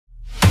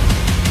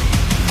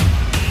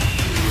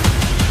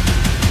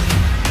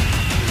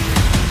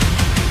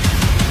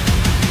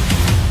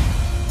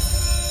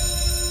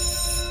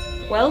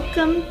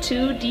Welcome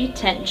to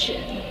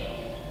detention.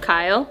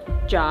 Kyle,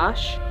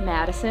 Josh,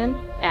 Madison,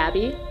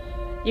 Abby,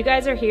 you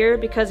guys are here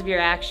because of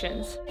your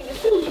actions.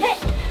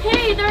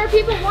 Hey, there are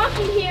people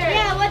walking here.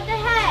 Yeah, what the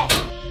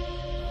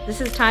heck?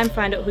 This is time to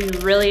find out who you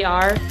really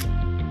are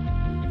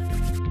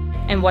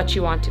and what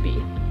you want to be.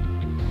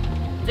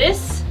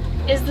 This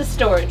is the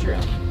storage room.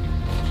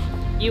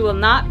 You will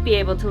not be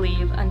able to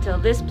leave until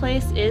this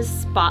place is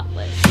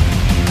spotless.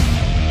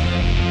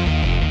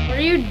 What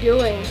are you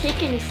doing?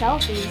 Taking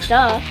selfies,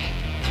 duh.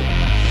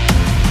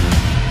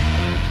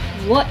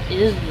 What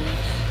is this?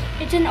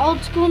 It's an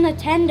old school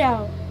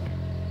Nintendo.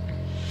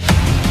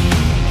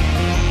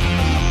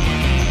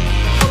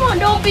 Come on,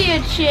 don't be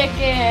a chicken.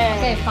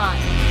 Okay, fine.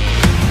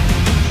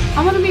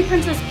 I want to be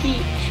Princess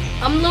Peach.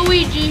 I'm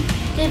Luigi.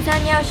 It's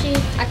on Yoshi.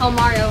 I call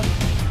Mario.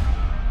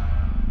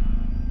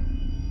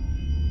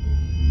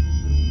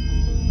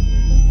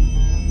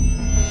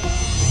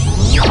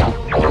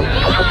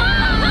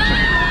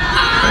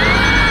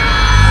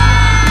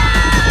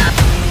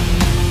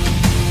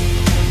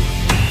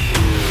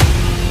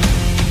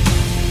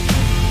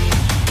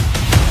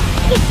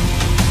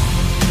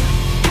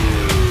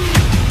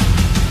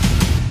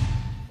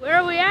 Where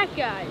are we at,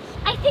 guys?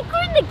 I think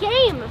we're in the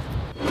game.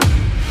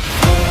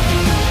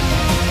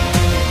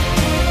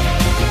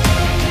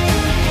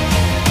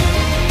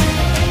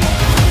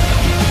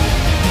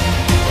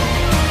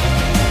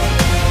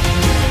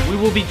 We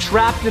will be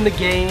trapped in the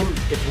game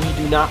if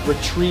we do not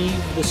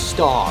retrieve the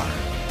star.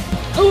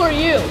 Who are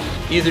you?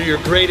 Either your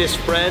greatest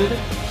friend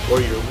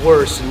or your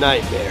worst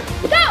nightmare.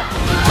 Go!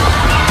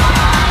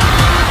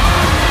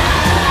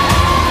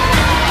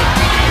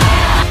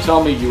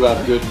 Tell me you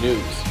have good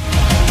news.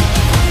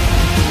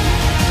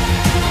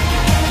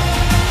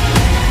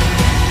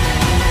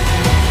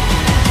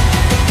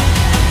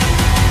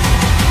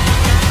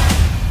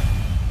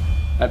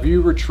 Have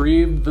you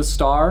retrieved the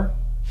star?